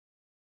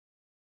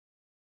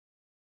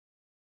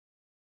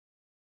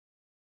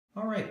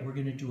All right, we're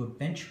going to do a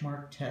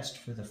benchmark test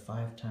for the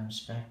 5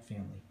 times fact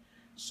family.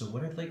 So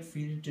what I'd like for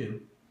you to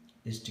do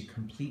is to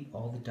complete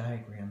all the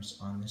diagrams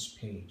on this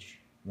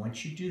page.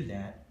 Once you do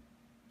that,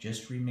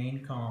 just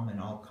remain calm and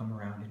I'll come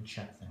around and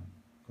check them.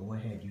 Go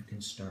ahead, you can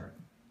start.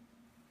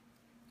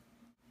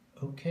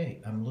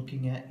 Okay, I'm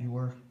looking at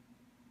your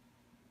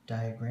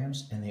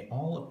diagrams and they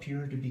all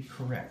appear to be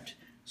correct.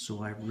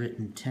 So I've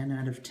written 10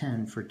 out of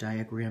 10 for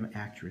diagram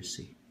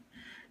accuracy.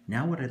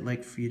 Now what I'd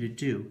like for you to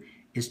do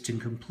is to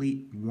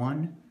complete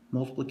one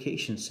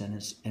multiplication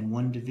sentence and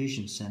one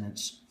division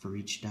sentence for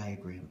each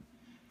diagram.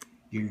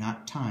 You're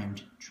not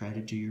timed. Try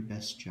to do your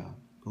best job.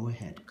 Go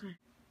ahead.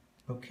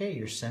 Okay,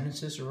 your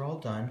sentences are all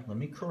done. Let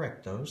me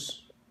correct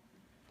those.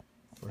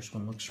 First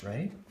one looks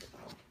right.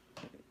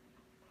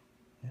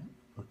 Yeah,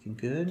 looking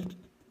good.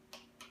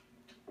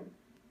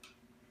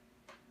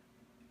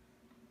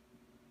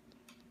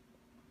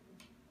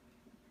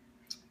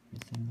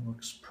 Everything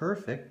looks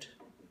perfect.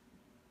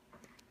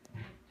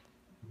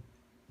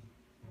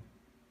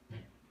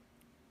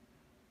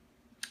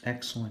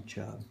 Excellent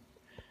job.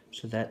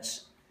 So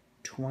that's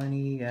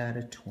 20 out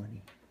of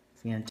 20.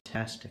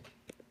 Fantastic.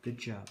 Good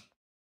job.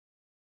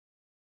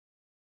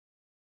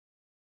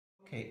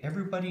 Okay,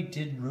 everybody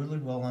did really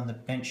well on the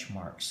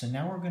benchmark. So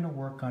now we're going to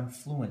work on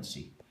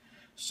fluency.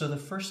 So the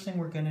first thing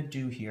we're going to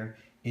do here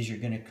is you're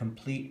going to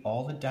complete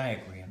all the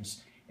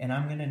diagrams, and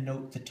I'm going to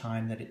note the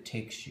time that it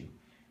takes you.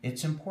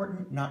 It's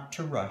important not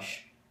to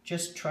rush.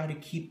 Just try to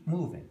keep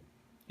moving.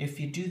 If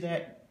you do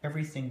that,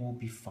 everything will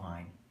be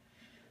fine.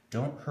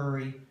 Don't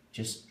hurry,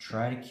 just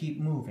try to keep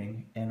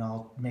moving, and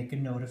I'll make a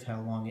note of how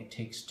long it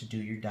takes to do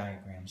your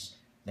diagrams,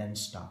 then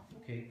stop.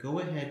 Okay, go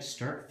ahead,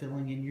 start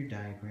filling in your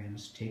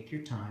diagrams, take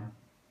your time.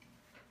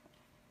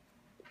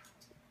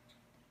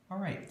 All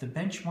right, the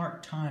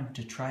benchmark time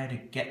to try to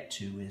get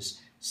to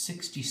is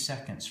 60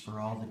 seconds for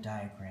all the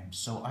diagrams.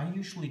 So I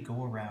usually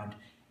go around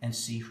and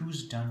see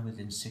who's done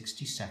within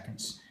 60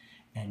 seconds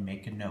and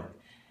make a note.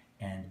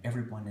 And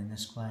everyone in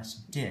this class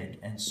did,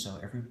 and so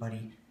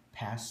everybody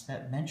passed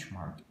that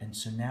benchmark. And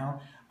so now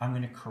I'm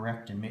going to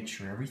correct and make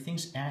sure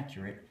everything's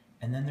accurate,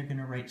 and then they're going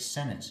to write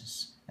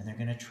sentences, and they're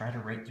going to try to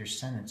write their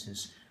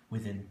sentences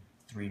within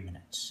 3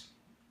 minutes.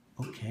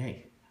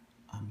 Okay,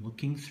 I'm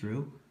looking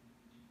through.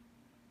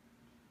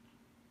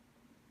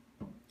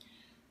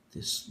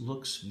 This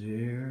looks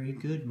very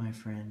good, my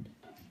friend.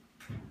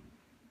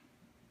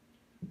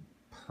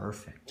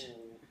 Perfect.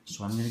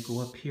 So I'm going to go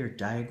up here,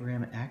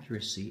 diagram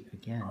accuracy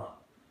again,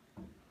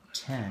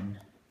 10,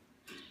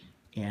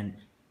 and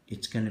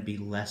it's going to be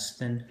less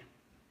than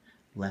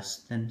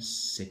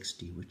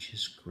 60, which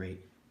is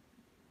great.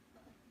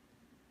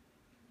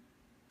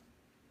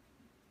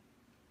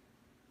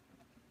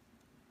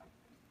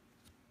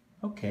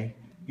 Okay,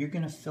 you're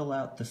going to fill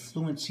out the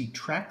Fluency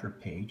Tracker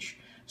page.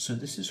 So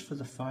this is for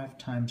the 5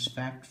 times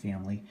fact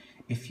family.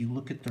 If you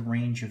look at the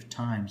range of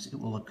times, it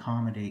will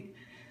accommodate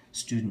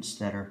students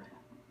that are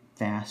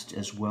fast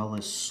as well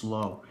as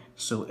slow.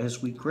 So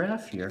as we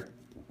graph here,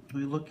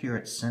 we look here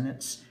at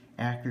sentence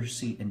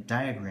accuracy and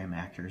diagram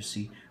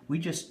accuracy. We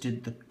just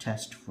did the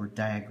test for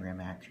diagram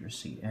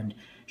accuracy, and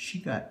she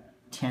got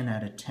 10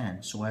 out of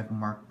 10, so I've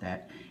marked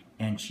that,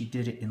 and she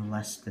did it in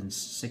less than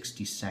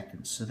 60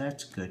 seconds, so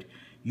that's good.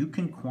 You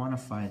can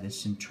quantify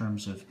this in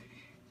terms of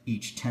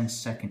each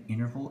 10-second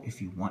interval if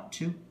you want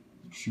to.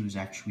 She was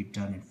actually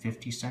done in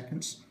 50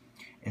 seconds.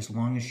 As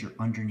long as you're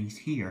underneath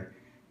here,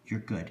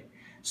 you're good.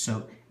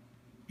 So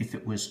if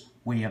it was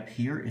way up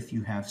here, if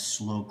you have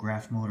slow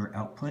graph motor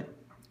output,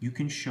 you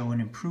can show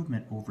an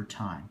improvement over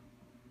time.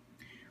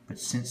 But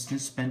since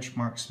this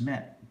benchmark's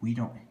met, we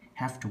don't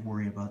have to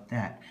worry about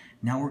that.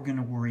 Now we're going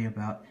to worry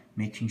about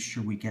making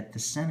sure we get the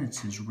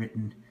sentences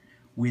written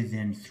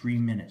within 3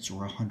 minutes or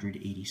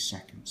 180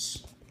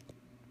 seconds.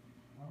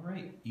 All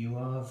right, you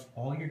have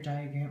all your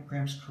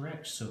diagrams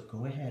correct, so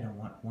go ahead. I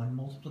want one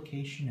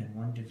multiplication and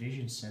one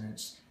division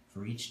sentence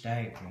for each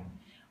diagram.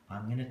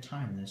 I'm going to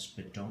time this,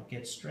 but don't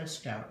get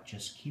stressed out.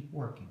 Just keep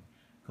working.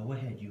 Go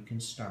ahead, you can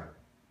start.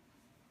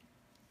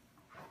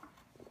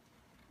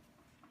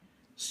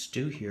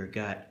 Stu here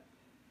got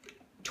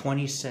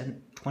 20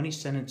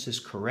 sentences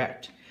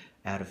correct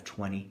out of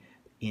 20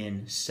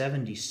 in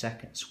 70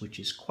 seconds, which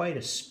is quite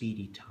a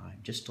speedy time,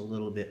 just a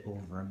little bit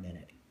over a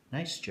minute.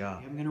 Nice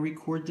job. I'm going to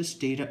record this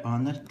data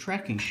on the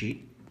tracking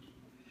sheet.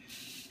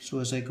 So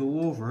as I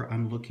go over,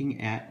 I'm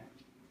looking at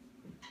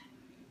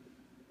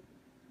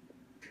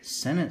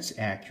sentence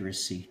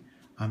accuracy.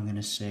 I'm going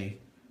to say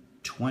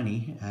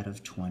 20 out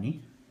of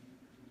 20.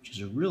 Which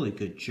is a really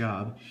good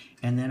job,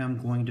 and then I'm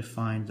going to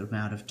find the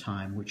amount of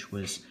time, which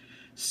was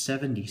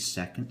 70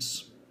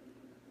 seconds.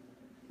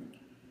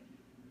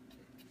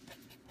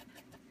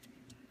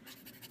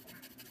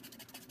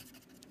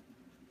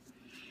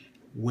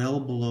 Well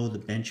below the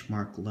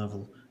benchmark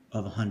level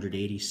of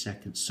 180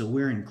 seconds, so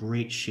we're in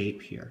great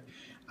shape here.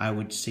 I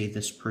would say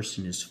this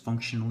person is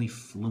functionally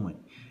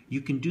fluent.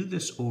 You can do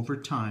this over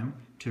time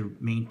to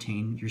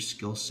maintain your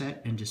skill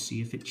set and to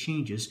see if it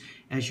changes.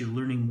 As you're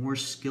learning more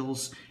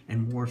skills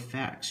and more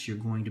facts, you're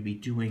going to be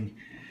doing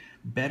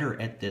better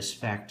at this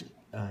fact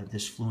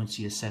this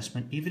fluency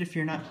assessment, even if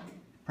you're not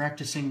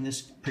practicing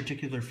this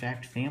particular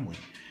fact family.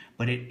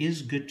 But it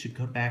is good to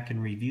go back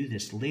and review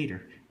this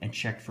later and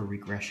check for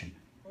regression.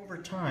 Over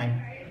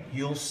time,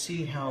 you'll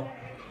see how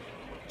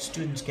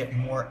students get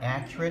more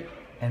accurate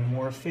and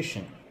more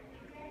efficient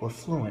or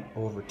fluent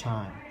over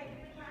time.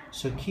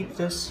 So keep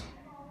this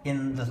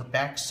in the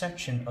back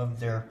section of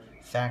their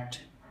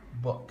fact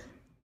book.